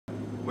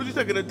What you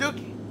taking, a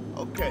dookie?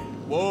 Okay.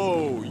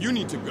 Whoa, you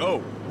need to go.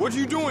 What are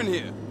you doing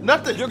here?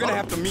 Nothing. You're gonna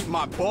have to meet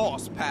my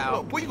boss,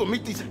 pal. Where you gonna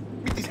meet these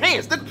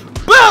hands?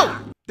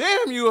 Boom!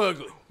 Damn, you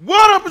ugly.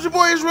 What up, it's your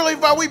boy Israeli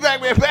 5. We back,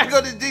 man. Back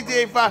on this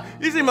GTA 5.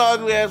 You see my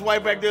ugly ass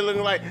wife back there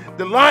looking like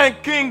the Lion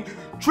King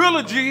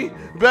trilogy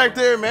back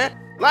there, man.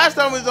 Last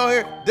time we was on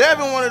here,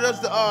 Devin wanted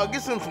us to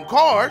get some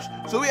cars,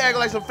 so we acted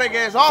like some fake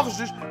ass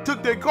officers,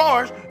 took their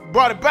cars,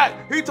 brought it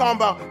back. He talking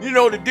about, you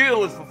know, the deal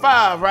was for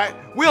 5, right?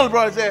 We only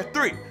brought his ass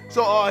 3.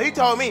 So he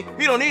told me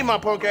he don't need my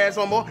punk ass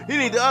no more. He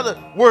need the other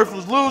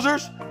worthless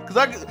losers, cause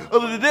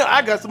other than them,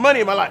 I got some money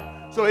in my life,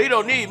 so he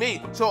don't need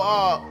me. So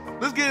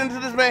let's get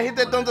into this, man. Hit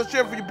that thumbs up,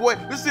 share for your boy.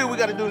 Let's see what we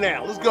got to do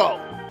now. Let's go.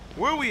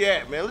 Where we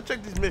at, man? Let's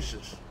check these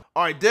missions.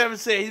 All right, Devin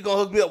said he's gonna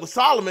hook me up with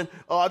Solomon.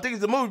 I think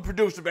he's the movie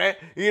producer, man.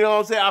 You know what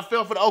I'm saying? I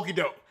fell for the okie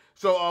doke.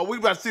 So we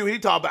about to see what he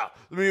talk about.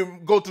 Let me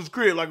go to his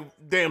crib like a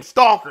damn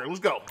stalker. Let's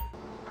go.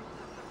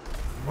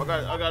 I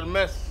got a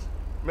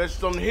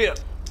message on the hip.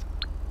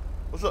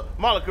 What's up?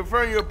 Molly,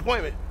 confirm your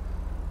appointment.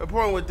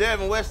 Appointment with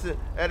Devin Weston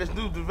at his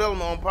new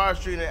development on Power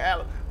Street in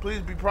Allen.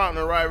 Please be prompt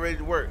and arrive ready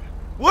to work.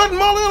 What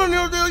Molly on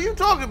the deal you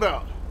talking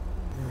about?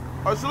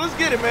 All right, so let's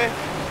get it, man.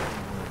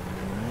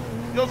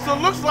 Yo, so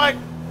it looks like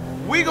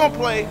we gonna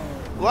play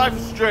Life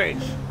is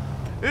Strange.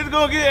 It's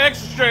gonna get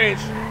extra strange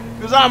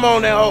because I'm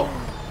on that hole.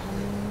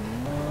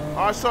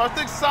 All right, so I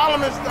think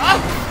Solomon's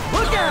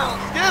look out!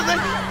 Excuse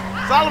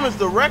me. Solomon's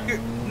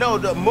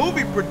the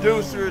movie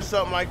producer or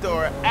something like that,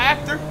 or an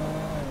actor.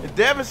 And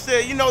Devin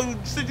said, you know,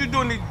 since you're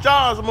doing these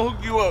jobs, I'm gonna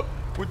hook you up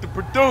with the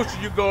producer.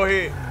 You go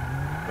ahead,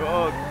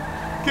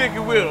 kick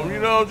it with him. You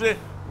know what I'm saying?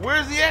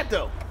 Where's he at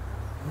though?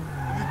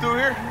 Is he through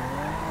here?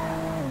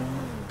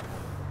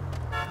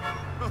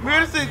 I'm here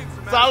to see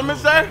Solomon,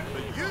 sir,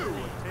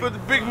 for the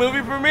big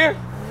movie premiere.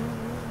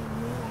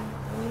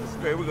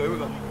 Okay, here we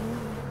go.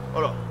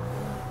 Hold on.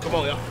 Come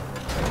on, y'all.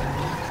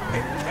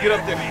 Get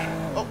up there.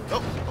 Oh,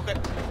 okay.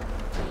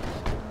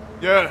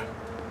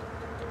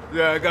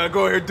 Yeah, I gotta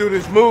go here and do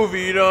this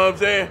movie, you know what I'm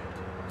saying?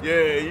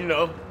 Yeah, you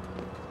know.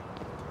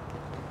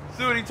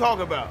 See what he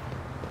talking about.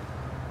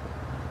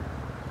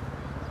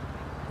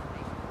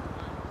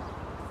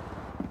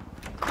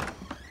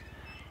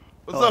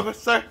 What's up,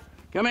 sir?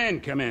 Come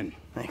in.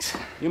 Thanks.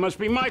 You must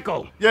be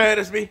Michael. Yeah,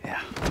 that's me.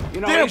 Yeah. You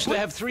know, I used to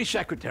have 3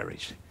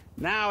 secretaries.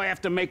 Now I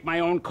have to make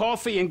my own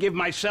coffee and give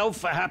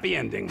myself a happy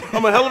ending.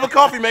 I'm a hell of a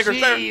coffee maker,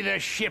 sir. See, the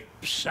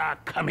ships are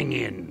coming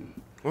in.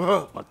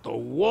 But the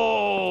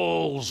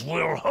walls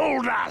will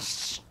hold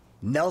us.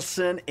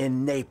 Nelson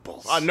in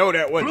Naples. I know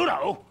that one.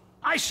 Pluto?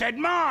 I said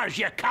Mars,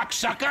 you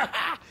cocksucker.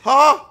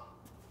 Huh?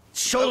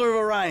 Shoulder of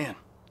Orion.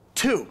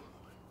 2.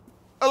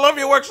 I love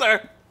your work,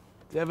 sir.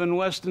 Devin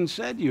Weston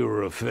said you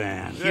were a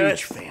fan.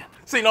 Huge fan.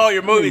 Seen all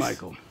your movies. Hey,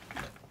 Michael.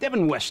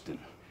 Devin Weston.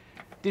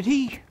 Does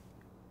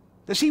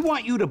he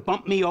want you to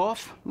bump me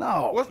off?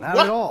 No, What? not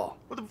at all.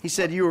 What He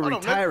said you were I don't know.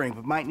 retiring,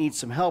 but might need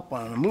some help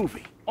on a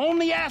movie.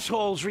 Only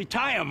assholes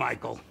retire,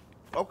 Michael.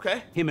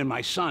 Okay. Him and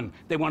my son,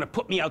 they want to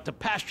put me out to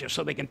pasture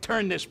so they can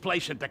turn this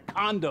place into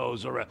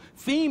condos or a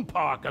theme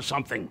park or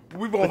something.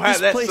 We won't But have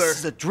that, this place sir.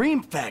 is a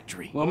dream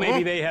factory. Well,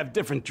 maybe they have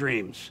different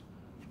dreams.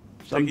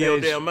 Some Take your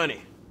days, damn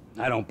money.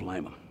 I don't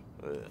blame them.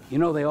 You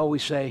know, they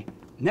always say,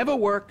 never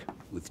work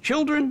with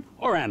children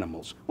or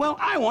animals. Well,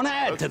 I want to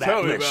add to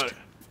Tell that me list. about it.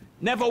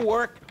 Never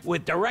work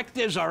with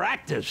directors or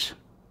actors.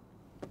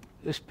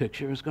 This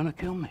picture is gonna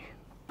kill me.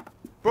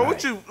 Bro,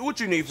 what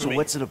you need from So me?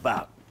 what's it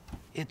about?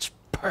 It's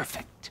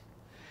perfect.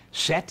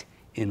 Set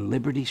in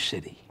Liberty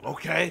City.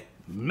 Okay.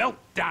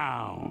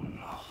 Meltdown.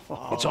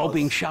 It's all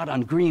being shot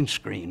on green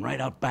screen right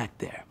out back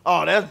there.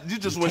 Oh, you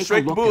just went Take straight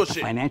a to look at the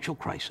bullshit. financial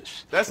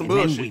crisis. That's some and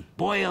bullshit. Then we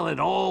boil it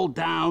all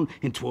down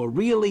into a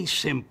really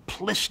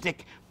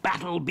simplistic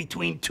battle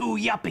between 2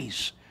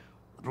 yuppies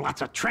with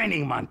lots of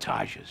training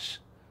montages.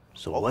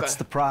 So what's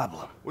the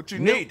problem? What you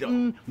need, though?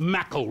 Milton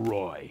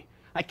McElroy.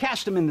 I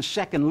cast him in the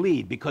second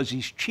lead because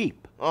he's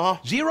cheap. Uh-huh.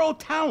 0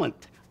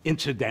 talent,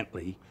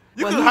 incidentally.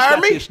 You Well, can he's hire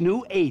got me? this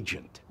new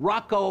agent,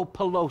 Rocco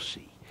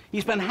Pelosi.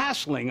 He's been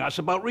hassling us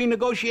about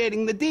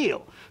renegotiating the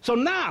deal. So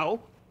now,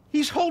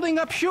 he's holding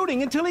up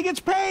shooting until he gets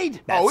paid.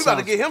 Oh, we about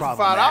to sounds get him for $5,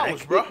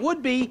 problematic. bro. It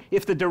would be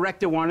if the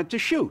director wanted to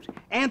shoot.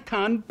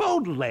 Anton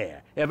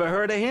Baudelaire. Ever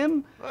heard of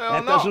him? Hell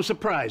That no. doesn't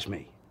surprise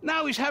me.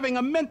 Now he's having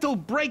a mental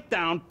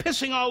breakdown,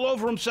 pissing all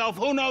over himself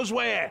who knows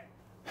where.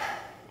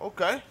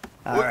 Okay.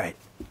 All right.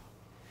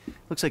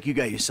 Looks like you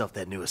got yourself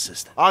that new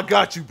assistant. I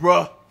got you,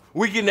 bro.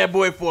 We getting that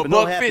boy for But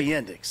no $1.50. happy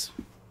endings.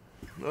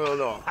 No,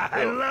 no.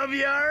 I love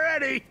you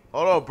already.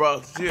 Hold on,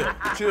 bro.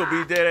 Chill,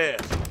 be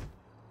dead ass.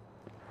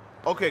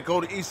 Okay,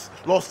 go to East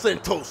Los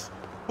Santos.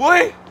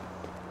 Boy,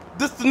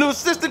 this the new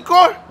assistant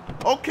car?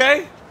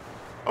 Okay.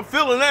 I'm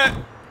feeling that.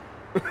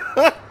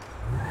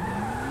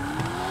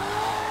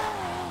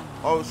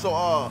 Oh,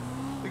 so,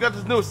 we got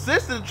this new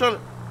assistant trying to...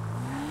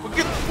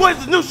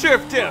 Where's the new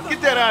sheriff town? Get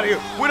that out of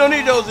here. We don't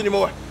need those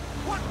anymore.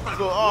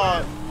 So,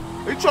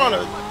 they trying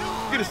to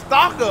get a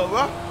stock up,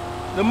 bro.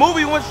 The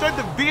movie went straight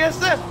to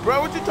VSS,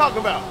 bro. What you talking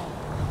about?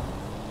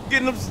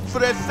 Getting them for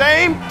that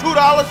same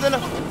 $2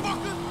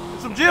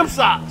 and some gym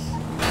socks.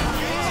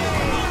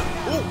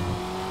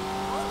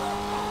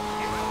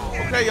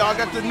 Okay, y'all, I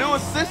got the new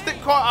assistant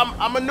car.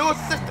 I'm a new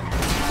assistant.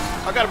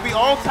 I gotta be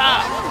on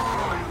time.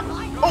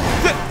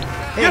 Oh, shit.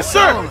 Hey, Yes,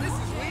 sir. Solomon,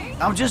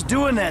 I'm just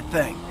doing that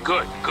thing.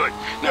 Good, good.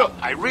 Now,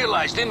 I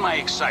realized in my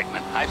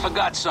excitement, I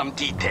forgot some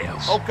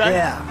details. Okay.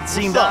 Yeah, it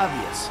seemed What's up?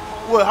 obvious.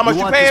 Well, how much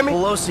you want paying this me?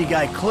 Pelosi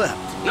guy clipped.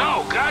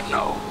 No, God,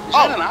 no. Is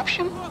Oh. that an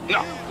option?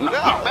 No, no,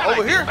 Yeah, no. Bad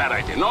over idea, here. bad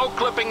idea. No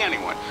clipping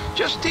anyone.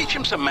 Just teach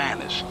him some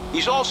manners.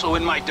 He's also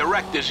in my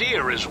director's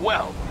ear as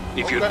well,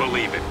 if you'd Okay.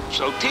 believe it.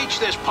 So teach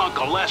this punk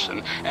a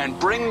lesson and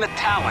bring the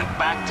talent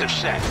back to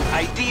set.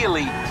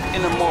 Ideally,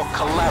 in a more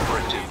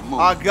collaborative mood.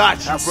 I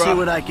got you, I'll see bro.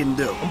 what I can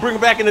do. I'm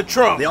bringing back in the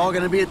trunk. They all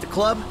gonna be at the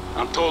club?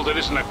 I'm told it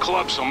isn't a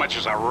club so much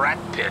as a rat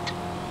pit.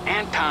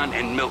 Anton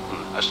and Milton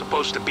are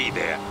supposed to be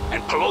there,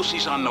 and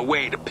Pelosi's on the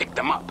way to pick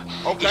them up.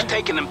 Okay. He's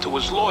taking them to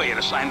his lawyer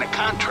to sign the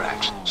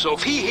contracts. So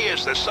if he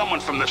hears there's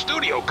someone from the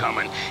studio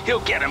coming,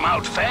 he'll get him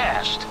out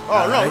fast. Oh,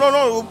 All no, right.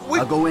 no.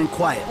 I'll go in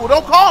quiet. Well,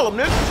 don't call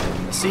them,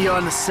 nigga. See you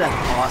on the set,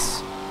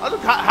 boss. I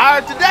just got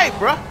hired today,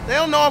 bruh. They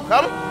don't know I'm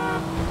coming.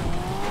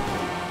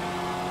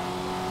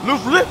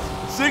 Loose lips,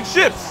 sink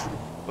ships.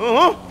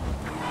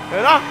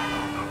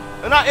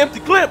 And I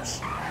empty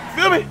clips.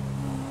 You feel me?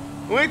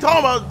 We ain't talking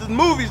about the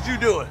movies you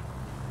doing.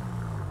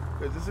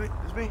 Is this me?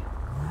 This me?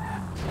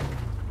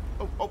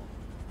 Oh.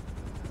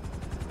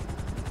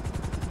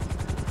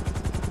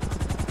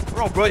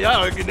 Bro,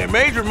 y'all are getting that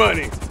major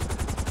money.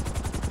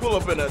 Pull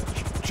up in a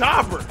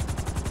chopper.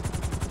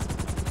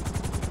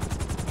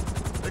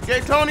 The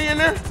gay Tony in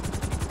there?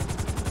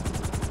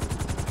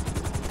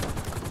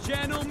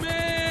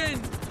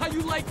 Gentlemen, how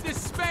you like this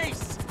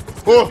space?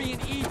 It's Oh. gonna be an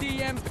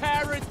EDM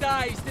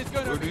paradise. There's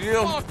gonna be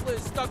EDM?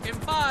 sparklers stuck in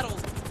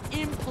bottles,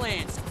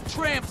 implants,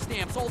 tramp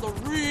stamps, all the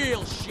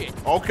real shit.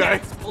 Okay.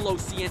 That's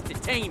Pelosi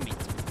Entertainment.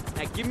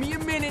 Now give me a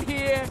minute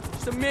here,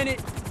 just a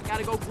minute. I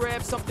gotta go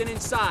grab something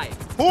inside.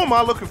 Who am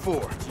I looking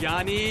for?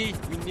 Johnny,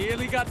 we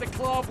nearly got the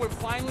club. We're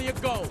finally a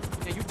go.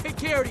 Now you take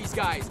care of these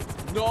guys.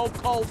 No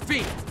cold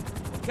feet.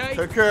 Okay?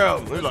 Take care of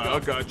him. He's Let's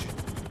like, go. I got you.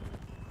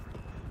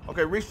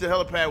 Okay, reach the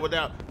helipad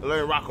without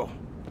alerting Rocco.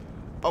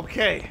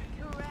 Okay.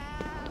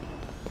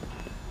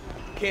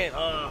 Can't,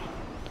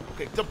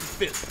 okay, jump the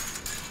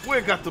fence. We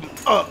ain't got them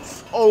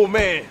ups. Oh,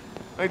 man.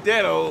 Ain't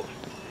that old.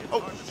 Oh,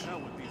 Hard to tell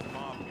with these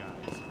mob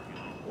guys.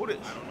 what is?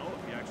 I don't know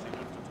if he actually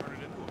wants to turn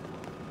it into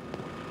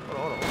a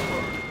Hold on.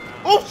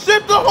 Oh,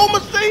 shit, the whole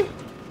machine.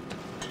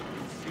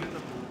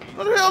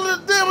 What the hell is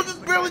this? Damn, I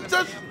just barely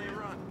touched. I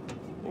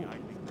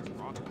think this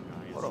Rocco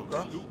guy is Hold on,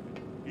 Gus.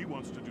 stupid. He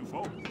wants to do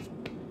both.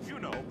 You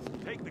know,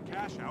 take the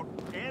cash out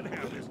and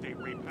have this State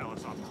Rape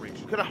Palace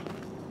operation. Can I?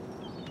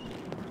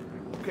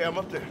 Okay, I'm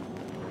up there.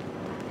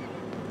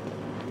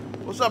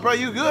 What's up, bro?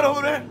 You good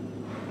over there?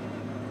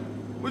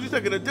 What you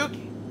taking, a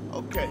dookie?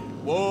 Okay.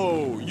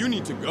 Whoa, you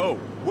need to go.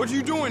 What are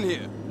you doing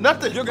here?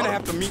 Nothing. You're gonna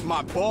have to meet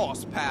my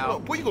boss,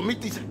 pal. Where you gonna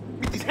meet these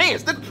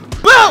hands? Nigga?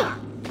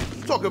 Boom! What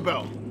you talking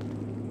about?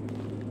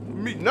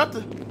 Meet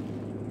nothing.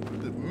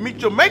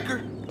 Meet your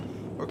maker.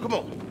 Or come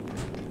on.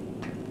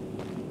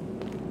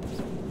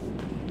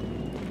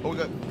 Oh, we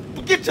got.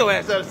 Get your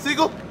ass out of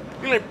Seagull.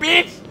 You like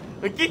bitch.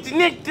 And get your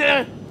neck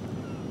done.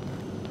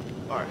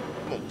 All right,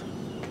 come on.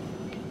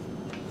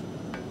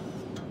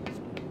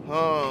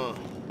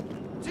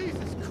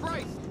 Jesus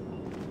Christ!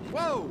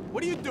 Whoa,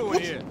 what are you doing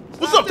here?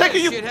 What's Stop up? that,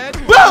 Taking you. shithead.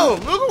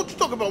 Boom! Look what you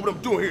talking about. What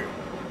I'm doing here?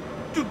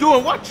 What you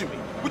doing watching me?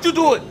 What you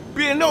doing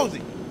being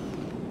nosy?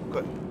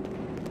 Okay.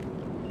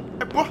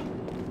 Hey, bro,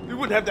 you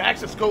wouldn't have the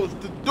access codes to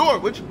the door,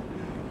 would you?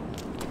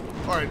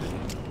 All right. Just,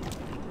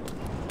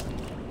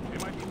 They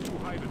might be too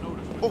high to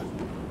notice with oh,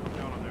 this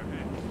down on their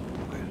heads.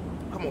 okay.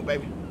 Come on,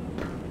 baby.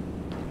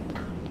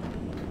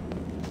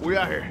 We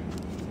out here.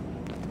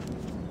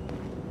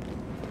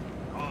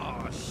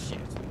 Oh, shit.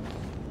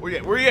 Where you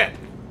at? Where you at?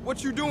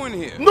 What you doing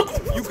here? No,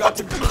 You got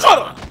to shut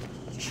up.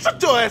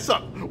 Shut your ass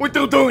up. What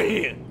you doing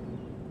here?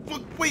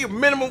 Where your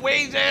minimum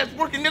wage ass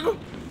working, nigga?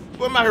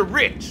 Well, I'm out here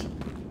rich.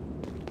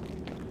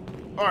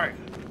 All right.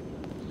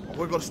 Oh,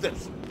 we're going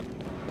steps.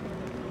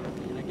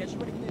 Can I get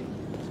you anything?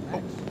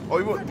 Oh,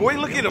 you want, boy,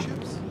 look at him.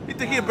 He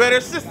think he a better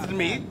assistant than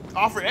me. He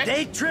offer X.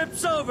 Day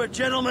trip's over,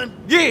 gentlemen.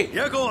 Yeah.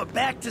 You're going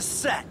back to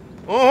set.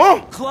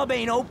 Uh-huh. Club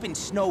ain't open,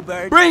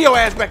 Snowbird. Bring your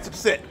ass back to the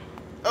set.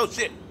 Oh,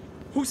 shit.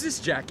 Who's this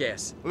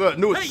jackass? Look,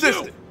 new Hey,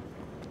 assistant.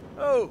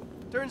 Oh,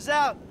 turns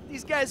out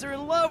these guys are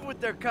in love with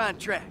their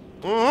contract.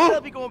 Uh-huh.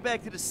 They'll be going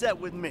back to the set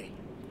with me.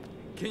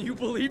 Can you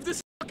believe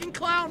this fucking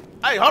clown?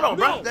 Hey, hold on,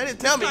 bro. No, They didn't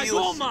tell me this you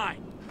guy's all was...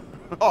 mine.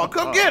 Oh,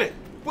 come get it.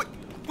 What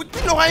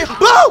you know how you...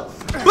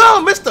 Boom!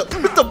 Boom,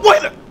 Mr.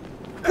 Waiter.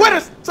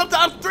 Waiters,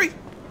 sometimes three.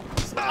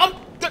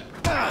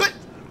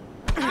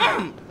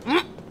 Boom!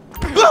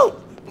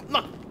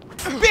 No,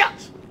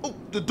 bitch! Oh,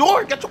 the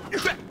door, get your...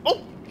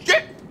 Oh,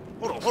 shit!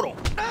 Hold on.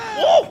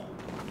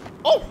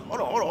 Oh,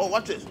 hold on,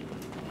 watch this.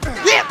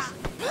 Bitch!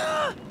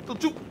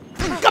 Don't you...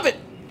 Come it!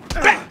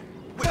 Back!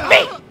 With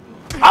me!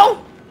 How?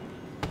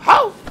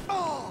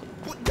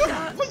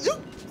 What you...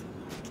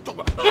 Talk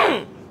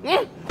about...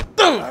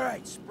 All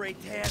right, spray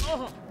tan.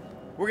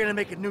 We're gonna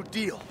make a new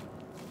deal.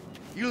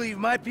 You leave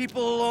my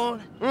people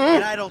alone,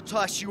 and I don't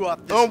toss you off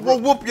this We'll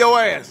roof. whoop your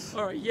ass.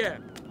 All right, yeah.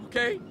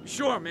 Okay?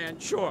 Sure, man,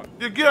 sure.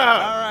 You get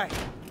out. All right,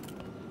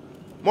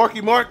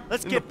 Marky Mark.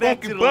 let's and get the back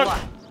funky to the bunch. lot.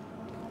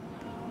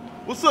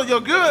 What's up, yo?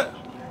 Good?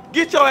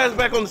 Get your ass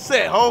back on the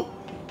set, ho.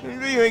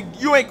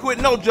 You ain't quit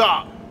no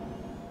job.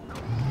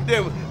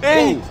 Damn.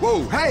 And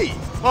Whoa, hey!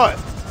 Alright.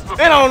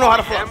 And I don't know how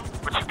to fly.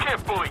 But you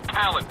can't bully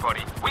talent,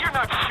 buddy. We are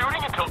not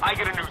shooting until I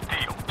get a new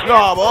deal.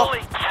 Nah, boy. Bully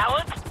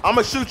talent?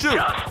 I'ma shoot you.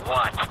 Just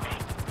watch me.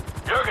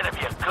 You're gonna be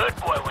a good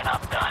boy when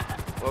I'm done.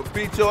 I'll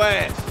beat your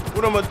ass.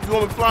 What you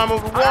want me to climb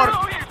over the I don't water? know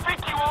who you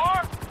think you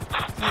are.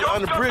 See,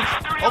 on the bridge.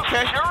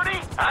 Okay. Security?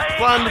 I ain't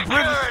Climb the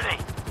bridges.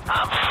 security.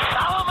 I'm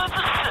Solomon's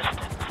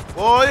assistant.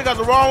 Boy, you got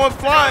the wrong one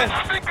flying.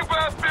 Think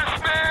about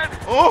this, man.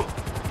 Oh,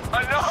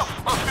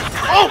 Enough of this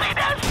Oh.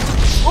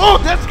 craziness. oh,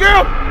 that's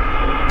girl.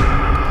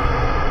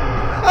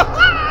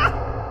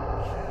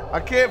 I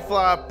can't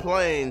fly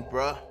planes,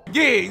 bruh.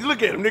 Yeah,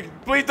 look at him, nigga.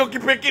 Please don't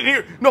get back in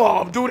here. No,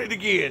 I'm doing it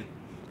again.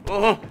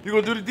 You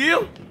gonna do the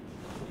deal?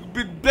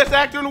 Be the best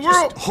actor in the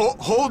world.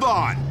 Hold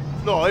on.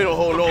 No, ain't no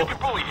hold You on. can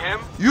bully him.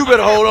 You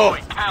better hold on.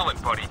 Bully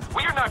talent, buddy.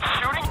 We are not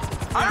shooting.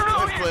 I don't know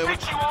I ain't who playing you with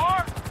think you. you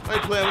are. I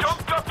ain't playing with you.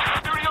 Jumped up to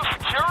studio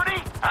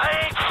security? I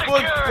ain't Boy,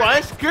 security. I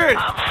ain't scared.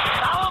 I'm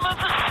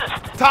Solomon's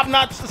assistant.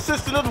 Top-notch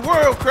assistant of the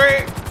world,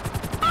 Craig.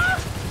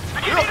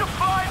 Do you need to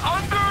fly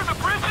under the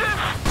bridges?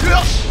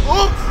 Yeah.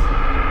 Oops.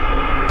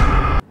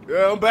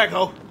 Yeah, I'm back,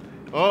 ho.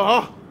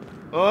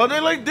 Oh, they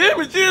like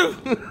damage you.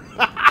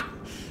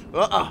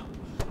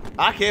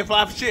 I can't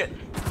fly for shit.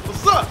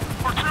 What's up?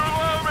 We're too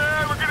low,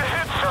 man. We're gonna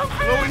hit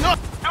something. No, we not.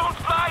 Don't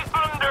fly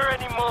under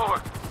anymore.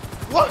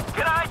 What?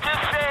 Can I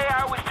just say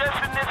I was just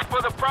in this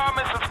for the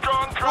promise of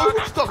strong What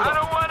trucks? you talking I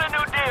about? don't want a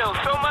new deal.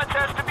 So much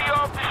has to be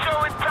off the show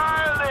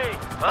entirely.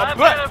 I've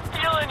bet. got a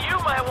feeling you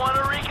might want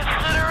to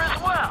reconsider as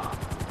well.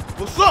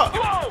 What's up?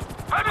 Whoa!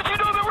 How did you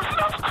know there was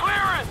enough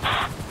clearance?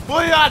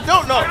 Boy, I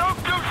don't know. I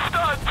don't do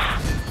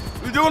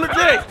stunts. We doing a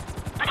day.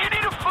 Do you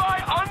need to fly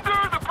under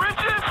the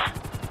bridges?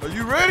 Are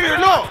you ready or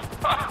no?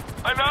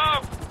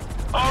 Enough.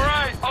 All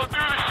right, I'll do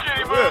the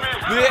shitty movie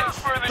bitch.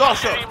 for the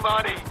Toss up. shitty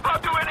money. I'll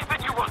do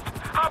anything you want.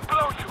 I'll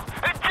blow you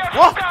and just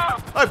What?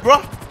 stop. Hey, bro.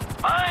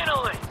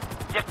 Finally,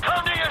 you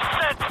come to your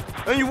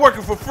senses. And you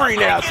working for free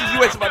now since you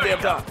wasting my damn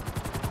time.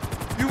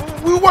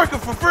 We working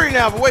for free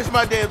now for wasting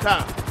my damn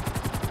time.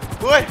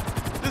 Boy,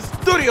 this is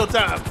studio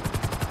time.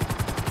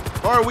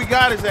 All right, we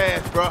got his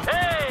ass, bro.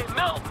 Hey,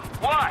 Milton,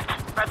 what?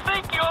 I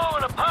think you owe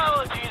an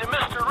apology to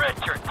Mr.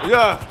 Richards.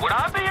 Yeah. Would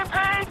I being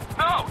paid?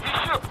 No, you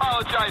should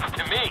apologize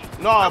to me.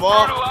 Nah, That's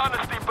boy. brutal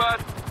honesty, bud.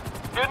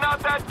 You're not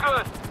that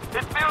good.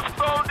 It feels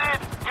phoned in.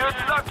 You're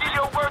lucky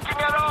you're working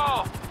at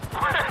all.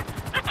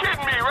 You're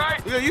kidding me,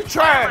 right? Yeah, you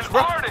trash, I'm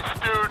bro. an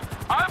artist, dude.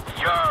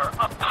 You're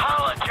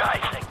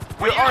apologizing.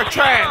 We are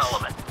trash.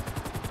 Solomon.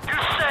 You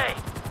say,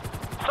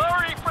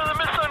 sorry for the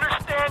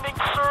misunderstanding,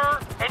 sir,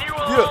 and you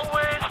will Yeah.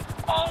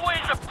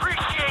 always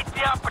appreciate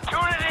the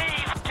opportunity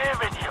he's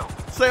given you.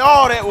 Say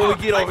all that when we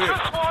get over I here.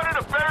 just wanted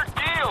a better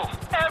deal.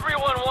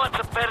 Everyone wants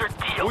a better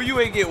deal. Well, you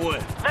ain't get one.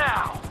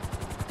 Now,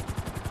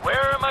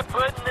 where am I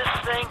putting this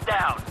thing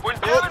down? When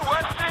Devin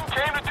Weston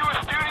came to do a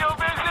studio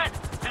visit,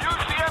 he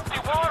used the empty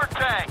water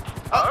tank.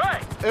 All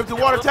right. Empty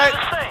Then water we'll do tank?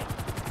 the same.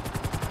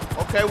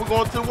 Okay, we're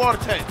going to the water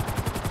tank.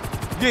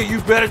 Yeah, you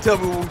better tell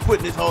me when we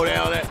putting this hole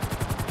down at.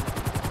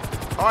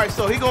 All right,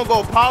 so he gonna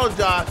go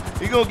apologize.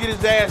 He gonna get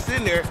his ass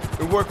in there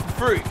and work for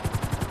free.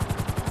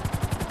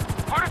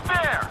 Put it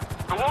there.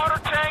 The water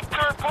tank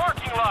turned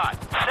parking lot.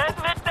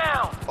 Setting it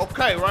down.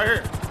 Okay, right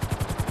here.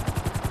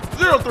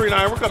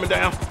 039, we're coming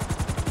down.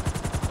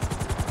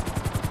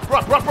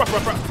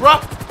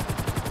 Bruh.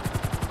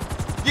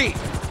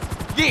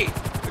 Yeah.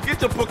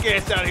 Get your book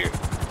ass out of here.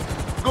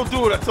 Go do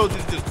what I told you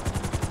to do.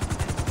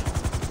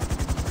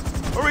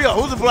 Hurry up,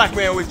 who's the black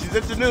man with you? Is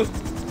that your new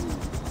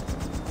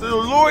the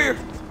lawyer?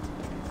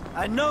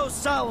 I know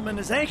Solomon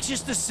is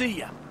anxious to see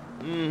you.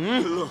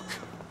 Look,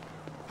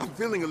 I'm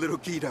feeling a little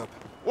keyed up.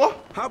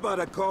 What? How about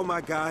I call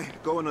my guy,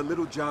 go on a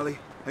little jolly,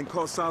 and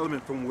call Solomon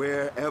from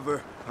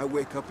wherever I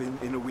wake up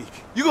in a week?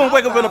 You gonna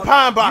wake up in a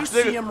pine box, you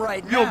nigga. see him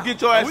right You now. gonna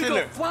get your ass we in go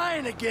there.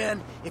 flying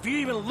again if you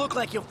even look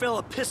like you'll fail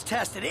a piss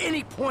test at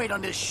any point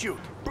on this shoot.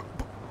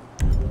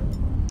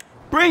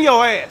 Bring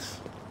your ass.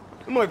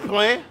 I'm like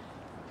playing.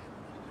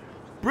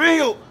 Bring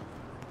your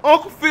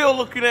Uncle Phil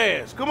looking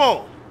ass. Come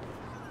on.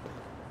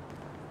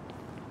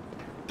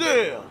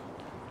 Damn.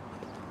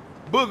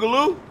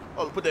 Boogaloo.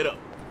 Oh, put that up.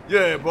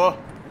 Yeah, boy.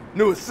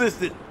 New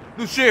assistant.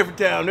 New sheriff in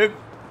town, nigga.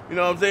 You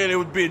know what I'm saying? It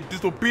was being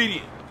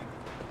disobedient.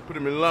 Put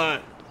him in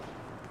line.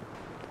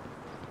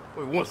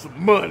 Boy, want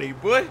some money,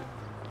 boy.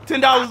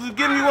 $10 is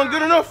giving you one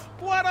good enough?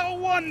 What a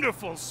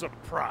wonderful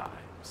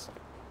surprise.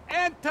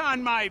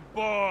 Anton, my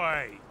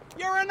boy.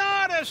 You're an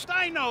artist,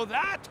 I know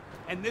that.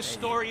 And this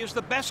story is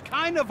the best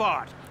kind of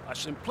art. A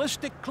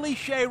simplistic,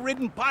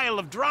 cliche-ridden pile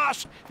of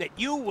dross that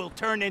you will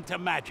turn into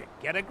magic.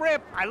 Get a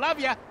grip. I love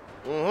you.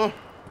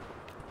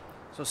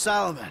 So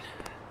Solomon,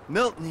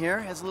 Milton here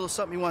has a little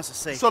something he wants to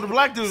say. So the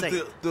black dude's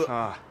Say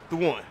the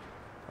one.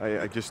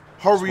 I just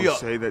Hurry want up.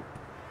 to say that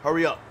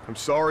Hurry up. I'm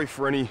sorry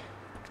for any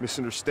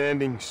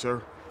misunderstanding,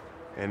 sir.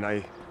 And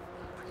I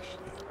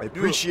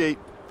appreciate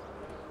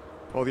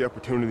all the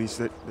opportunities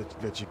that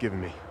you've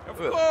given me. Of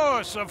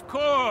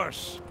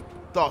course.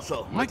 Thought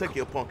so. I'll Michael, take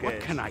your punk what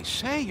ass. can I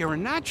say? You're a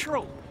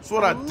natural. That's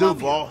what I do,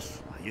 love you.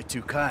 boss. You're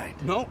too kind.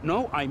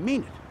 No, I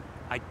mean it.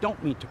 I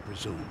don't mean to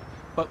presume.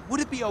 But would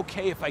it be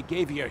okay if I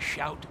gave you a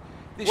shout?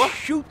 This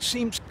shoot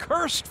seems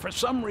cursed for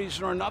some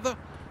reason or another.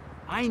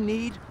 I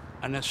need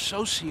an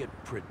associate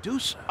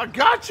producer. I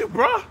got you,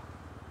 bruh.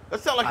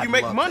 That sounds like you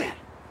make money. That.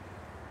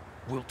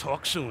 We'll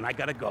talk soon. I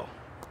gotta go.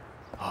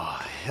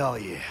 Oh, hell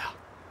yeah.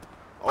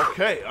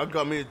 Okay, I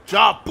got me a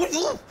job.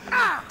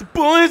 The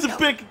boys are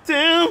back in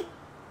town.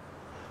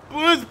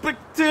 Boys are back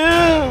in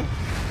town.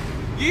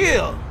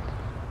 Yeah.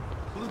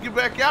 Let's get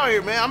back out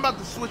here, man. I'm about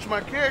to switch my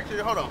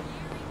character. Hold on.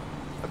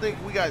 I think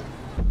we got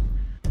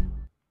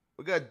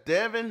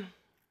Devin.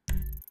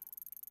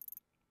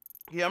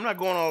 Yeah, I'm not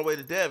going all the way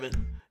to Devin.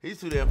 He's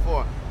too damn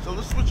far. So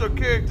let's switch our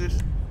characters.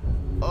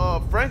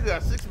 Franklin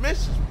got 6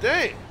 missions.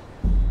 Dang.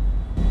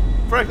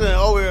 Franklin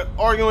over here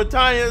arguing with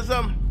Tanya or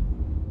something.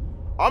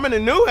 I'm in the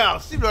new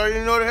house. She already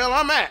know where the hell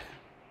I'm at.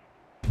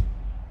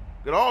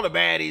 Got all the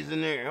baddies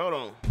in there. Hold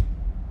on.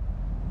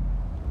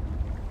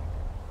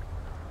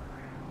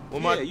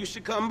 Yeah, you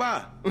should come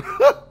by.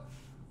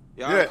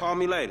 Y'all call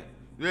me later.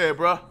 Yeah,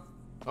 bro.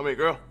 I mean,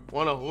 girl.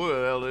 Wanna who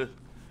the hell is?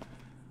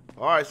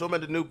 All right, so I'm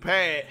at the new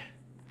pad.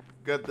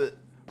 Got the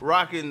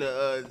rocking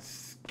the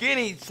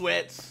skinny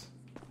sweats.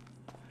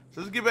 So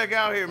let's get back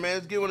out here, man.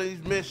 Let's get one of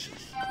these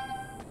missions.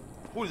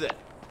 Who's that?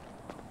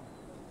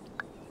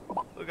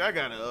 Look, I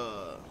got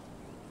a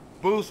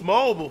Boost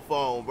mobile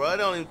phone, bro. It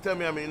don't even tell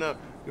me how many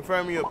numbers.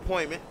 Confirm your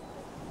appointment.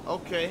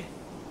 Okay.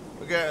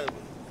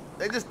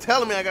 They just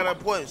telling me I got an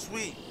appointment.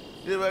 Sweet.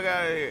 Get back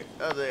out of here.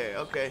 Out there.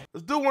 Okay.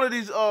 Let's do one of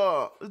these.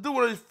 Let's do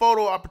one of these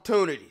photo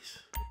opportunities.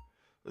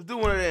 Let's do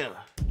one of them.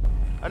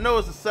 I know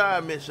it's a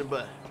side mission,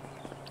 but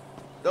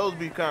those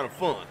be kind of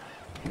fun.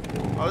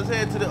 Let's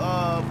head to the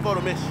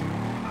photo mission.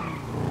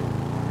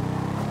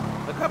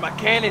 I got my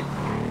Canon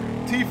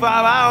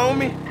T5i on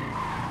me.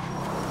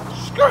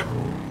 Skirt.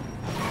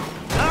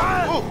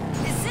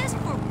 Is this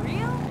for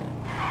real?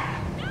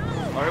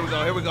 Oh, here we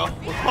go. Here we go.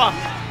 What's pop?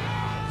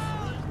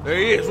 There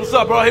he is. What's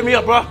up, bro? Hit me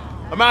up, bro.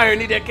 I'm out here.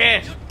 Need that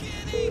cash.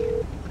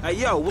 Hey,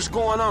 yo, what's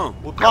going on?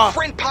 Our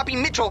friend Poppy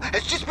Mitchell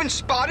has just been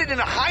spotted in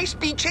a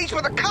high-speed chase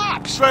with the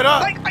cops. Straight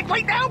up. Like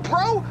right now,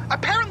 bro.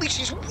 Apparently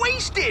she's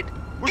wasted.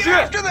 Where's Get she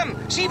at? after them.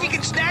 See if you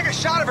can snag a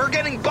shot of her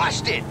getting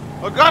busted.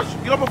 I got you.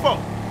 Get on my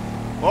phone.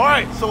 All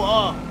right. So,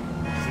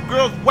 some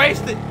girl's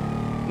wasted.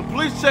 The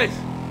police chase.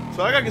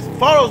 So I gotta get some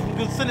photos. We're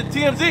gonna send it to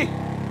TMZ.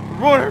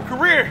 Ruin her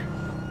career.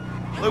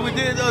 Like we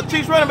did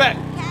Chiefs running back.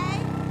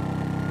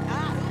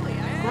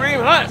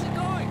 Kareem Hunt.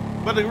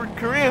 But the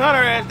Kareem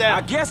Hunter ass down.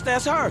 I guess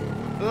that's her.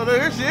 Oh,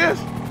 there she is.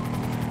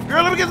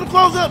 Girl, let me get some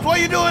close-ups. Why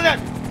you doing that?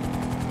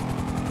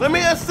 Let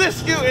me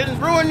assist you in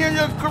ruining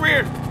your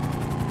career.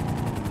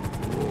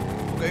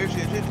 Okay, here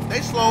she is.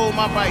 They slowed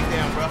my bike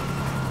down, bro.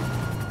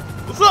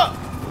 What's up?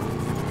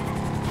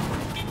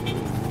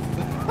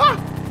 Huh?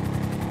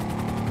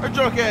 Her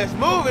drunk ass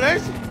moving,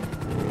 ain't she?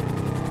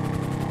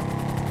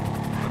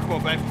 Oh, come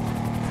on, baby.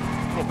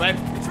 Come on, baby.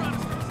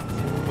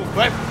 Come on,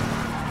 baby.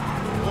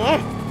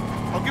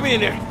 Oh, get me in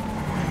there.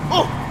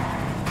 Oh.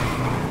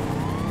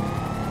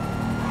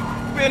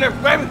 Get me in there,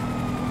 baby.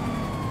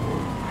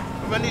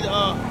 I need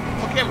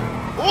my camera.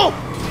 Oh,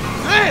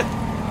 damn.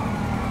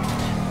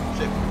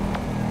 Shit.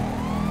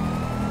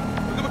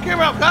 Get my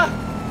camera out, Kai.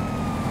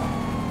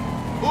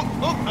 Oh,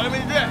 I didn't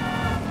mean to do that.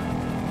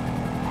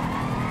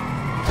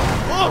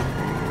 Oh.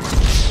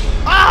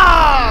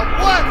 Ah,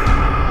 what?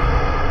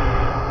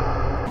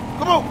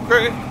 Come on,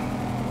 Craig.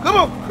 Come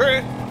on,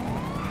 Craig.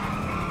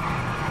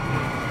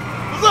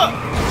 What's up? I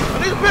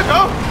need a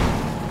picture.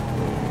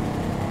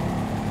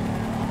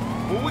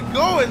 Where we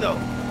going, though?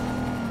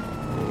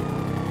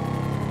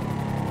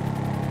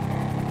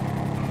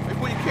 Hey,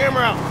 put your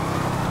camera out.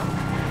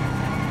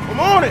 I'm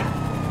on it.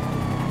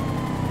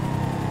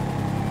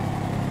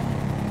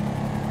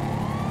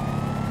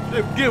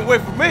 They're getting away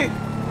from me.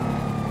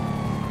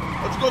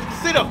 Let's go to the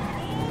casino.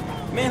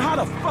 Man, how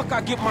the fuck I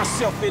get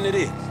myself into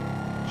this?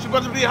 She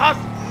about to be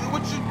hostile.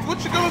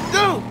 What you gonna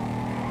do?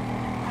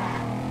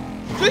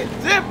 She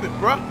dipping,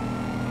 bro.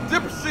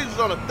 Dipper season's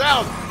on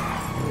 1,000.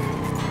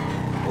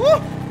 Woo!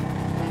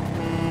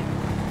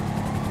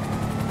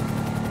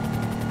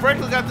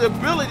 Franklin got the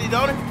ability,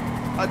 don't he?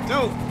 I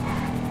do.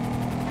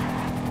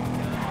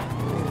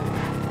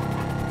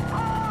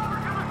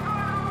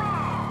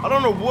 I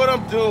don't know what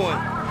I'm doing.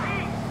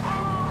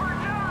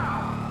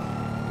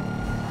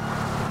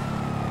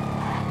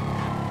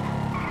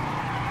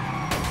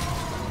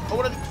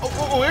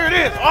 Oh, here it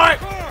is. All right.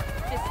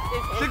 This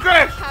She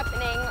crashed.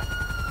 happening.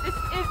 This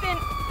isn't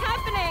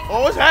happening.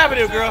 Oh, what's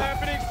happening, girl?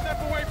 Happening.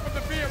 Step away from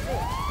the vehicle.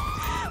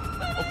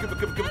 Oh, give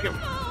me.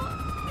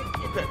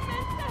 Okay.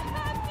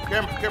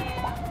 Camera.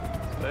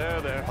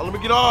 There. Oh, let me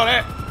get all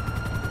that.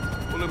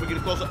 Oh, let me get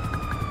it close up.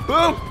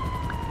 Boom.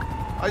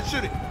 I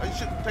shoot it.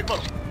 Take a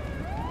photo.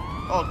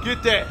 Oh,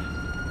 get that.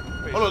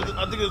 Hold on,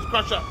 I think it's a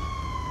cross shot.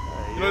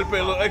 You know, they pay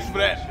a little extra for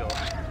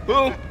that.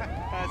 Boom.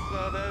 I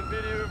saw that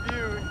video of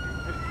you.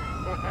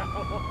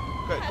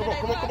 Okay, come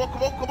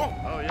on.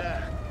 Oh,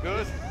 yeah.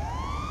 Good.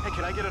 Hey,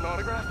 can I get an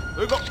autograph?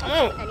 There you go. Come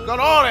on. Got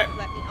all that.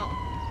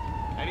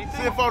 Anything?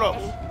 See the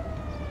photos.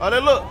 How they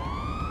look?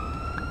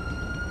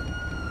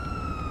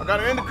 I got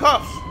her in the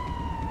cuffs.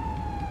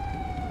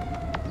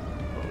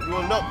 You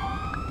wanna know?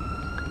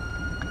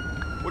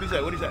 What'd he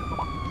say?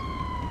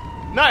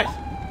 Nice.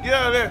 Get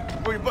out of there.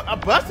 I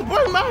busted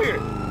him out here.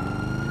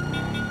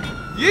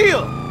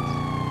 Yeah.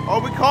 Oh,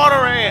 we caught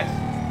her ass.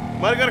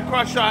 Might have got a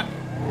cross shot.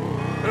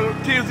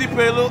 TMZ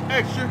paid a little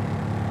extra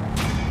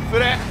for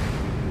that.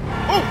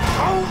 Oh,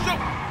 shit.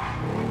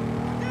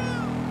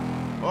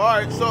 All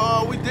right,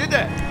 so we did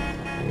that.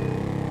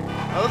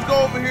 Now let's go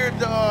over here to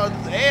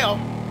the L. I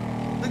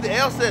think the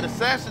L said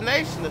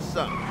assassination or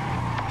something.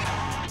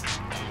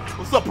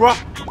 What's up, bro?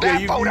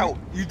 That photo.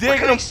 You What dig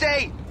can him? I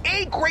say?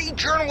 A-grade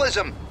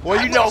journalism.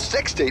 Well, you know.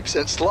 Sex tape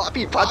sent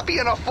sloppy Poppy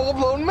in a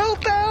full-blown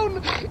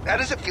meltdown. How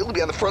does it feel to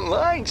be on the front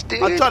lines,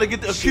 dude? I try to get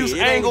the accused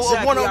angle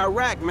exactly of one of them.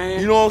 Iraq, man.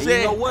 You know what I'm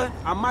saying? You know what?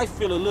 I might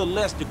feel a little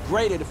less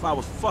degraded if I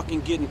was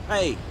fucking getting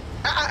paid.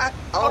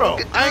 Hold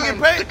on. I ain't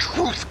getting paid. The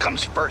truth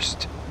comes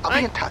first. I'll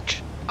be in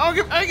touch. I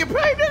ain't get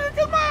paid, nigga.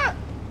 Come on.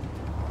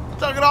 I'm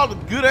talking all the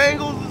good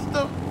angles and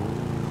stuff.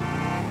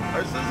 All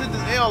right, so let's hit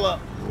this L up.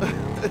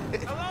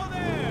 Hello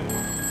there.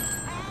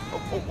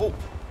 Oh.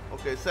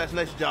 Okay,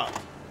 assassination job.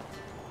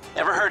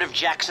 Ever heard of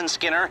Jackson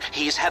Skinner?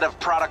 He's head of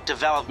product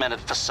development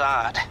at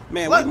Facade.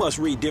 Man, we must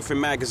read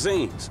different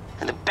magazines.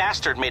 And the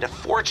bastard made a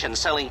fortune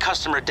selling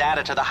customer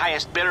data to the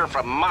highest bidder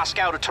from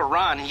Moscow to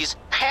Tehran. He's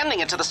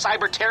handing it to the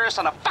cyber terrorists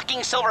on a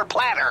fucking silver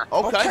platter.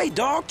 Okay,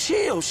 dog,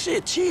 chill.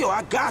 Shit, chill.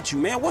 I got you,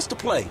 man. What's the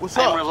play?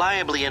 I'm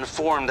reliably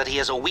informed that he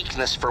has a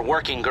weakness for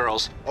working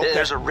girls. Okay.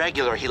 There's a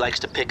regular he likes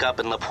to pick up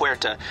in La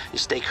Puerta. You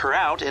stake her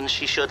out, and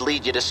she should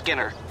lead you to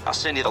Skinner. I'll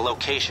send you the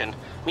location.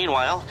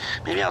 Meanwhile,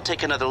 maybe I'll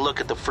take another look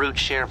at the fruit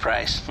share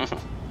price. All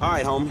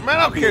right, homie. Man,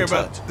 I don't care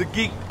about the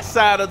geek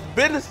side of the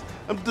business.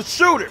 I'm the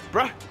shooter,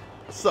 bruh.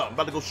 What's up? I'm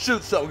about to go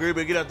shoot something.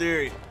 Everybody get out the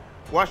area.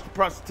 Watch the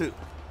prostitute.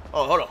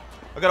 Oh, hold on.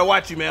 I gotta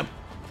watch you, ma'am.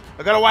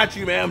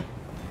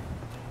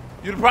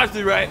 You the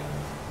prostitute, right?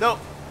 No.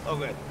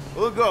 Okay.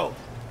 We'll go.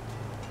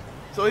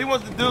 So he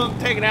wants the dude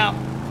taken out.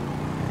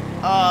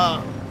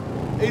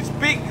 He's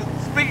speaking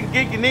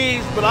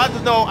Geekanese, but I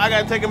just know I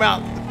gotta take him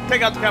out.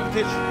 Take out the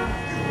competition.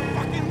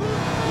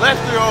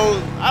 Lester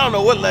owns, I don't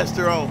know what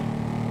Lester owns.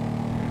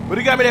 But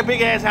he got me that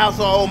big ass house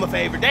on all my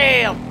favor.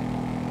 Damn.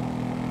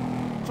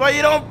 That's why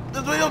you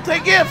don't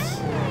take gifts.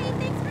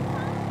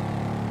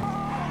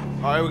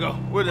 All right, here we go.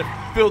 Where's the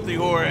filthy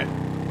whore at?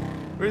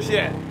 Where's she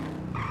at?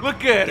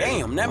 Look at her.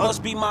 Damn, that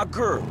must be my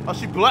girl. Oh,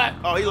 she black.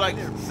 Oh, he likes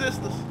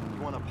sisters.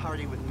 You want to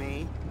party with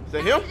me? Is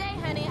that him? Today,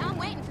 honey, I'm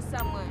waiting for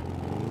someone.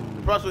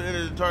 The prostitute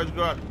entered the target's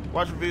garage.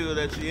 Watch the vehicle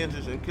that she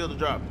enters and kill the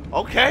driver.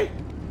 Okay.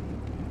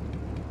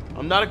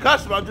 I'm not a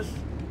customer. I'm just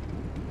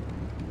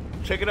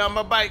checking out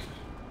my bike.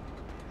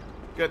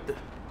 Got the.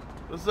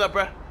 What's up,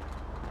 bruh?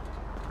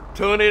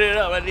 Tuning it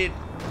up. I need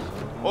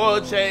oil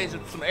change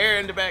and some air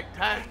in the back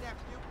tire.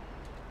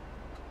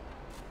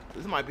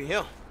 This might be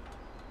him.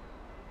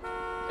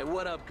 Hey,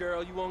 what up,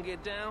 girl? You won't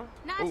get down?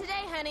 Not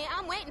today, honey.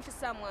 I'm waiting for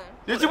someone.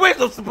 Did you wait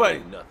on somebody?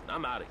 Nothing.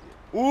 I'm out of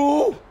here.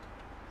 Ooh.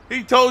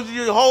 He told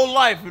you your whole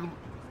life in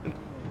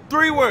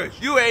 3 words.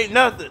 You ain't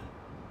nothing.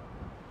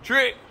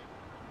 Trick.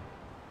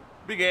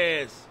 Big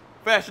ass.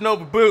 Fashion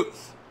over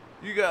boots.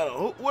 You got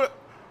a,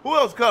 who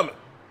else coming?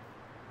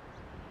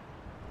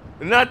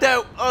 And not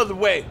that other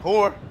way,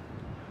 whore.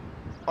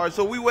 All right,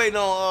 so we waiting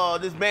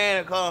on this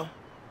man to come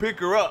pick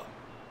her up.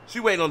 She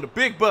waiting on the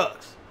big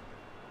bucks.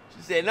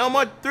 She said, no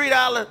more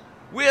 $3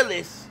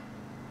 Willis.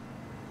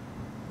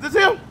 This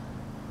him?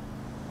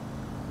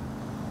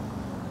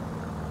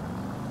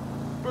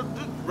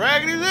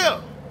 Raggedy as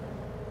hell.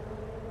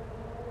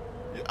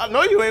 I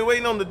know you ain't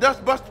waiting on the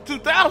Dust Buster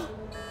 2000.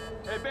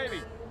 Hey,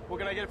 baby, what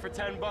can I get it for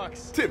 $10?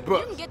 $10.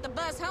 You can get the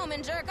bus home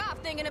and jerk off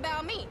thinking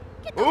about me.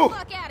 Get the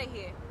fuck out of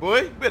here.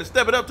 Boy, you better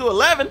step it up to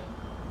 11.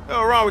 What's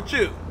wrong with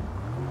you?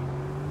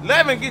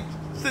 11 get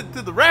sent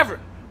to the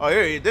reverend. Oh,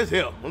 here he is. This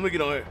him. Let me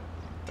get on here.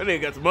 That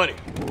nigga got some money.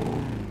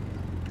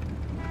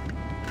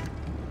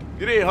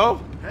 Get in,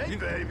 ho. Hey,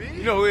 baby.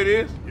 You know who it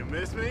is? You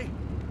miss me?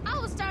 I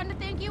was starting to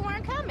think you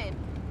weren't coming.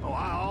 Oh,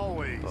 I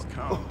always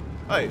come.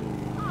 Hey,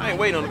 I ain't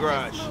waiting on the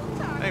garage.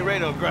 I ain't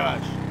waiting on the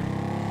garage.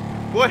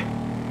 Boy.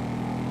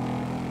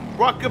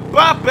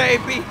 Rock-a-bye,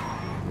 baby.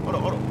 Hold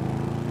on.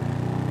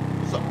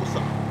 What's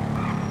up?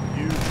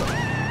 You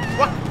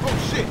Rock, oh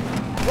shit.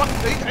 Rock,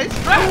 hey,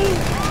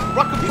 strapped.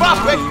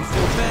 Rock-a-bye, baby. You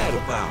feel bad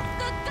about.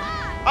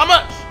 How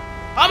much?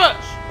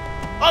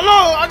 Oh no,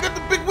 I got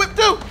the big whip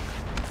too.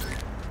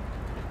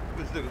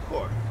 This nigga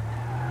car.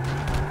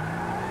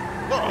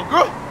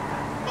 Girl.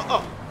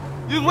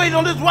 You was waiting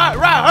on this ride,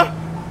 huh?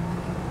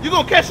 You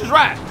gonna catch this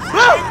ride?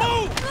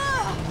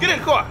 Get in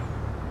the car.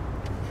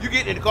 You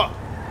getting in the car.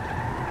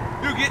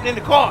 You getting in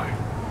the car.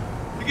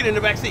 You get in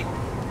the back seat.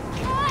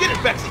 Get in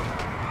the back seat.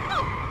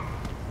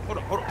 Hold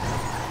on.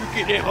 You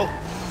get in, ho.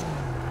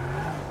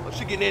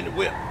 she getting in the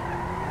whip.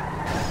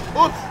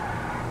 Oops.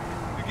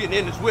 You getting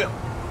in this whip.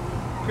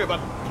 You care about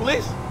the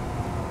police?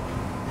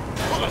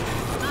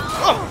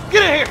 Oh,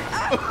 get in here.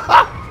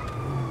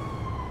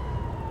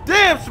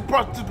 Damn, she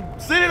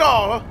seen it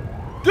all, huh?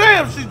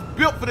 Damn, she's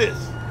built for this.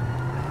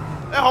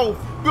 That hoe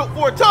built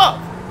for a tough.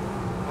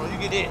 Oh, you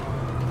get in.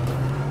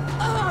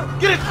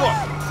 Get in the car.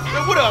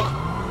 Yeah, whatever.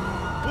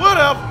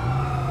 Whatever.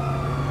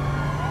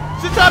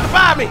 She tried to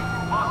buy me.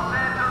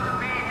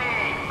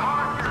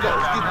 Let's go.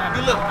 Let's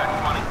get look.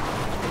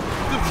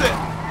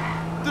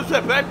 Do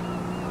set, baby.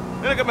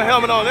 Then I got my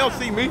helmet on. They don't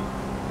see me.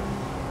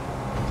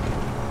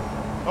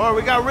 All right,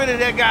 we got rid of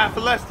that guy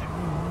for Lester.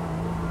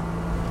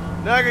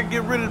 Now I gotta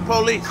get rid of the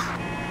police.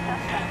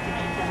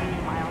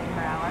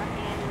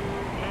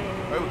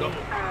 There we go.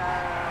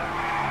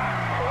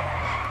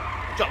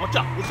 Watch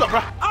out. What's up, bro?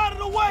 Out of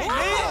the way,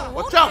 man!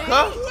 Watch out,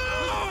 cuz.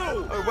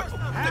 Hey, wait.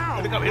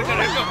 Here they come. Here they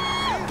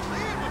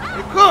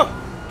come.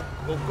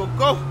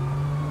 Go.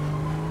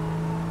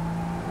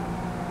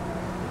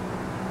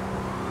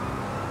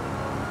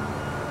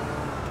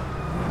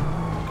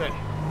 Okay.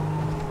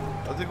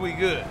 I think we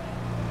good.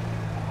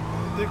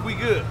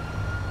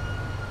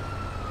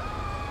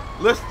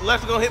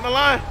 Lester gonna hit my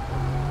line.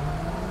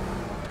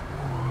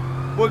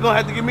 Boy gonna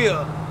have to give me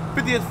a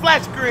 50-inch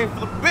flat screen for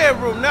the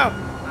bedroom now.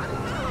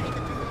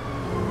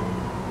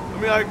 I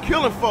mean, I'm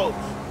killing folks.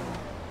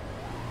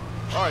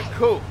 All right,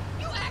 cool.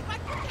 You act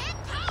like you can't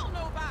call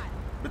nobody.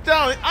 But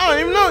I don't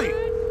even know you.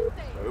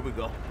 Here we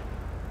go.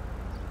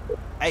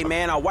 Hey,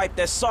 man, I wiped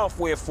that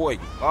software for you.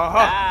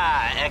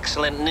 Ah,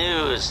 excellent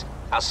news.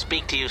 I'll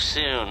speak to you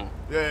soon.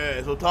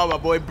 Yeah, so talk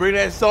about, boy. Bring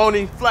that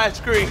Sony flat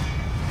screen.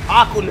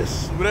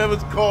 Aquaness, whatever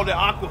it's called, the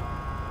Aqua.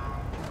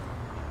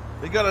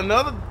 They got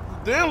another.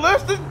 Damn,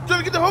 Lester trying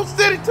to get the whole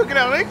city took it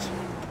out, ain't you?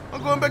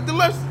 I'm going back to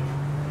Lester.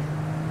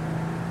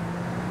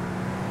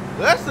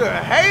 Lester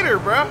a hater,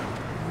 bro.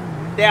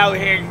 They over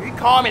here, he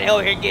called me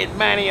over here getting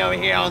money over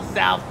here on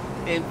South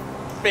and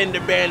Fender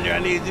Bender. I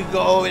need you to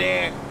go over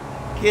there,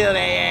 kill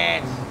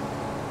their ass.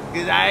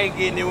 Cause I ain't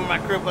getting it with my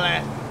crippled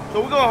ass.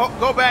 So we're gonna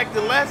go back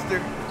to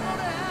Lester.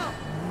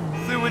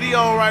 See what he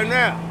on right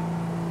now.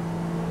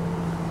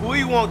 Who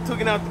he want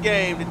taking out the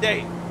game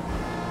today?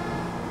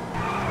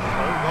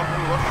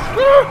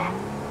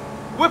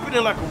 Whipping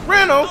it like a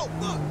Renault.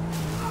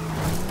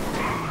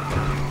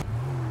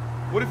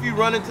 What if you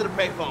run into the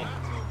payphone?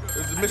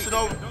 Is the mission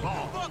over?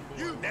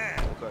 Okay.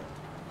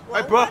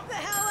 Hey, bro. What the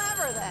hell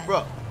ever then?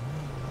 Bro,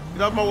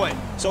 get out of my way.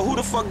 So who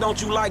the fuck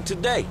don't you like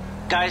today?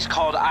 Guy's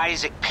called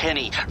Isaac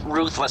Penny,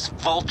 ruthless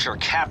vulture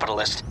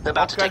capitalist,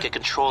 about to take a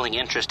controlling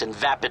interest in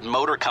Vapid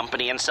Motor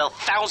Company and sell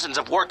thousands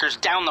of workers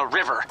down the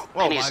river.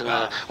 Penny's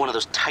one of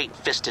those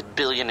tight-fisted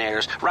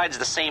billionaires, rides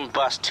the same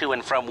bus to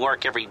and from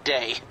work every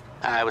day.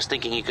 I was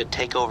thinking you could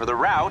take over the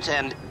route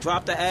and...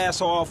 drop the ass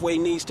off where he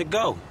needs to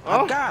go.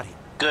 I got it.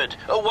 Good.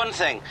 Oh, one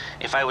thing.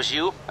 If I was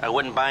you, I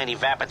wouldn't buy any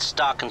Vapid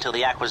stock until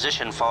the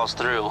acquisition falls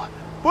through.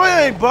 Boy,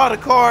 I ain't bought a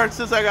car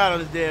since I got on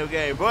this damn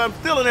game, bro. I'm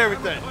stealing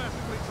everything.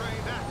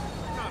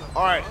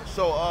 All right,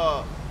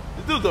 so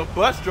this dude's a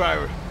bus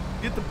driver.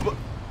 Get the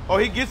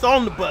he gets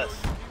on the bus.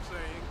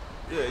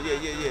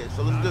 Yeah.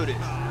 So let's do this.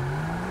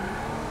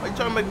 Why you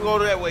trying to make me go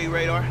that way,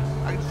 Radar?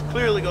 I can just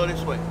clearly go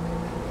this way.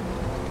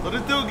 So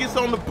this dude gets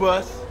on the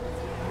bus.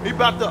 He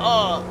about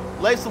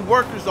to lay some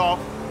workers off.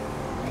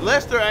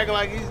 Lester acting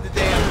like he's the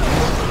damn.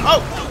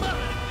 Oh,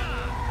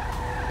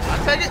 I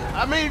take it.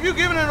 I mean, if you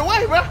giving it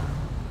away, bro,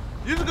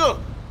 you just go.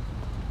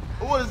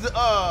 What is it?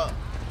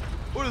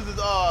 What is this?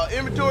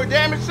 Inventory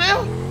damage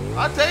sale?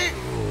 I take it.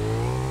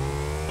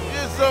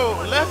 Yeah, so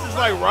Lester's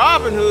like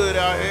Robin Hood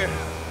out here.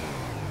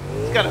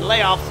 He's got to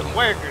lay off some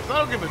workers. I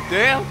don't give a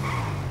damn.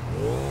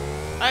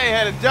 I ain't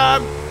had a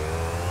job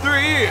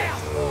 3 years.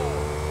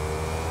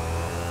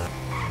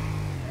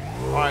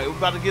 All right, we're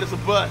about to get us a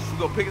bus. We're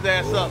gonna pick his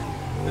ass up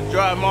and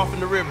drive him off in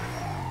the river.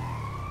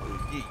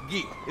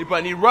 Yeet.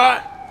 Anybody need a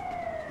ride?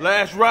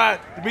 Last ride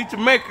to meet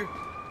your maker.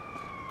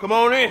 Come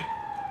on in.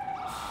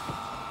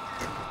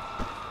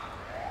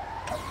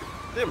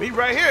 Damn, he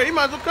right here. He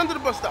might as well come to the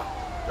bus stop.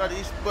 Try to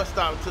east bus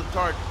stop until the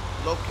target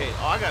located.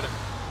 Oh, I got it.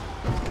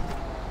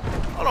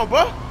 Hold on,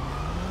 bro.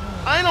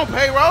 I ain't on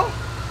payroll.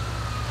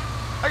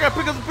 I gotta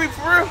pick up some people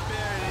for real.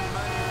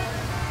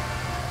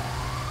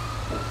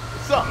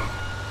 What's up?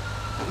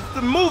 It's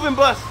the moving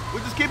bus. We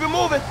just keep it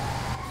moving.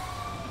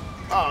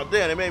 Oh,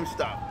 damn, they made me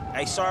stop.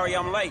 Hey, sorry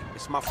I'm late.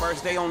 It's my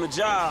first day on the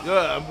job.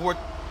 Yeah, I wore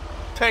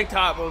tank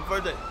top on the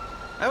first day.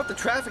 I hope the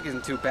traffic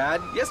isn't too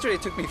bad. Yesterday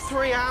it took me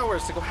 3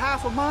 hours to go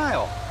half a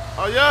mile.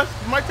 Oh, yeah?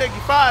 It might take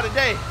you 5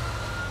 today.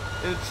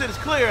 And the shit is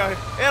clear out here.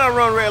 And I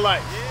run red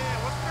lights.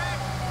 Yeah, what's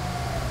cracking?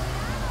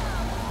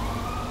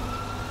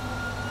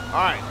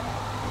 All right.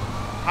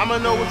 How am I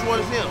know which one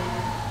is him?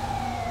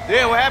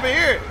 Damn, what happened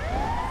here?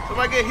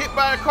 Somebody get hit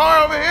by a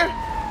car over here?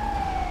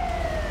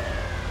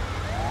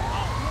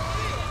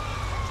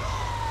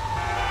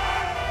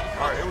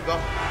 All right, here we go.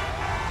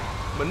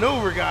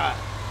 Maneuver guy.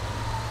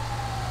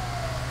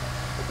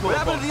 What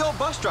happened to the old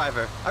bus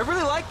driver? I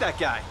really like that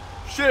guy.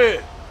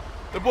 Shit.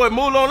 The boy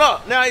moved on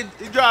up. Now he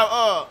drive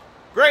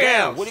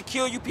Greyhounds. Would it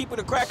kill you people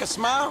to crack a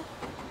smile?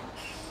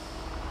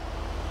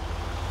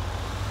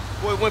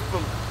 Boy, went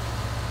from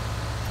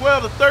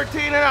 12 to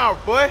 13 an hour,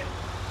 boy.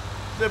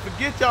 Said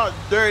forget y'all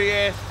dirty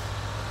ass,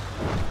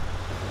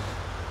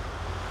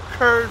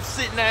 curved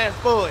sitting ass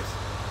boys.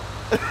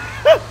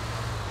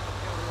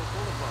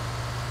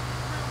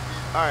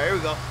 All right, here we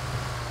go.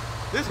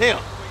 This him.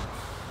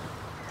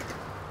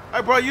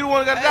 Hey, bro, you the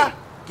one that gotta die?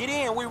 Get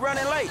in, we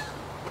running late.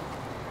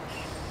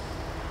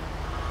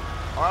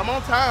 All right, I'm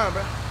on time,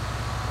 bro.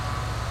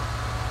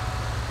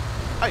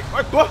 Hey,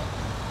 boy.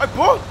 Hey,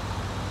 boy.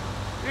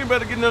 You ain't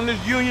better get none of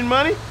this union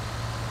money.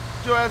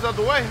 Get your ass out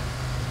the way.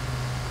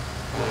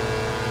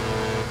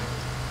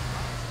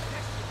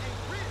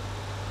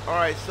 All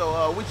right,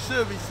 so we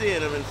should be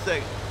seeing him in a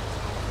second.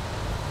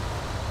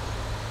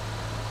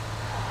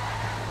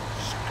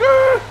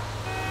 Skirt.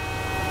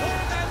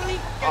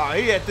 Oh,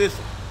 he at this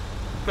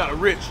kind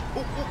of rich. Ooh,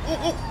 ooh,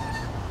 ooh, ooh.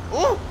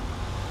 Ooh.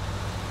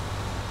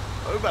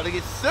 Oh, we about to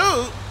get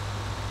sued.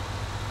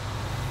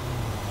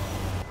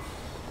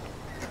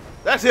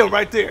 That's him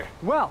right there.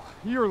 Well,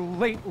 you're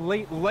late.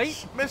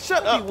 Man,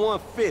 shut up.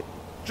 150.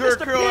 Jerk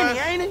Mr. curl Penny,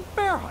 ass. ain't it?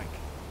 Bear hike.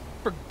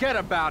 Forget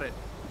about it.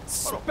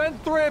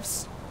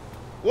 Spendthrifts.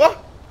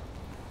 What?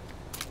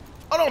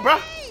 Hold on, bro.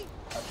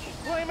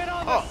 Blame it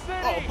on the city.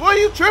 Oh, boy,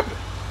 you tripping.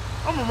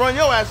 I'm gonna run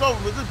your ass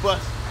over with this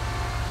bus.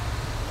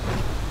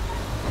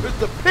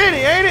 Mr. Penny,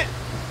 ain't it?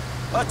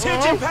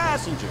 Attention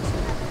passengers.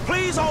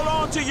 Please hold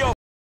on to your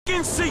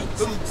f***ing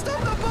seats. Stop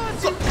the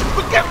bus!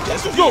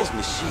 That's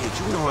business shit.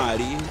 You know how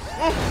it is.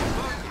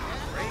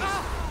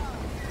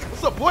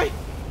 What's up, boy?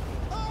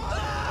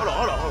 Hold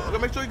on. I gotta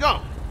make sure you're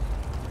gone.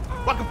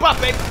 Walk and pop,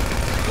 baby.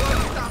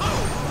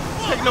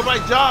 Taking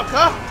nobody's job,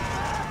 huh?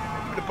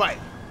 Give me the bite.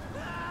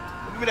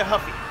 Give me that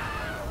huffy.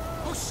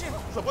 Oh shit!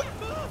 What's up, boy?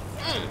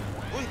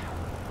 Boy.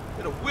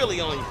 Get a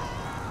wheelie on you.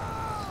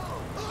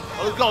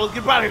 Oh, let's go. Let's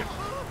get out of here.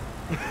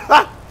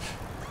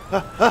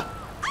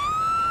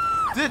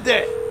 Did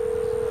that.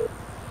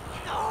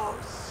 Oh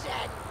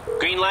shit!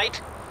 Green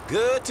light?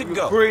 Good to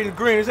go.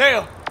 Green as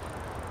hell.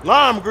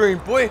 Lime green,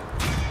 boy.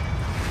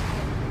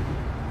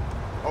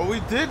 Oh, we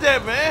did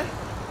that, man.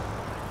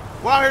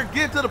 While here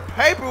get to the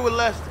paper with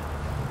less than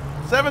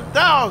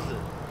 7,000.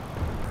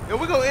 And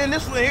we're gonna end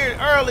this one here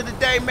early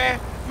today, man.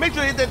 Make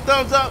sure you hit that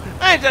thumbs up.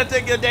 I ain't trying to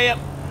take your day up.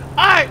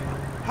 All right,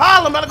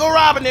 holla, I'm about to go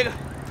rob a nigga.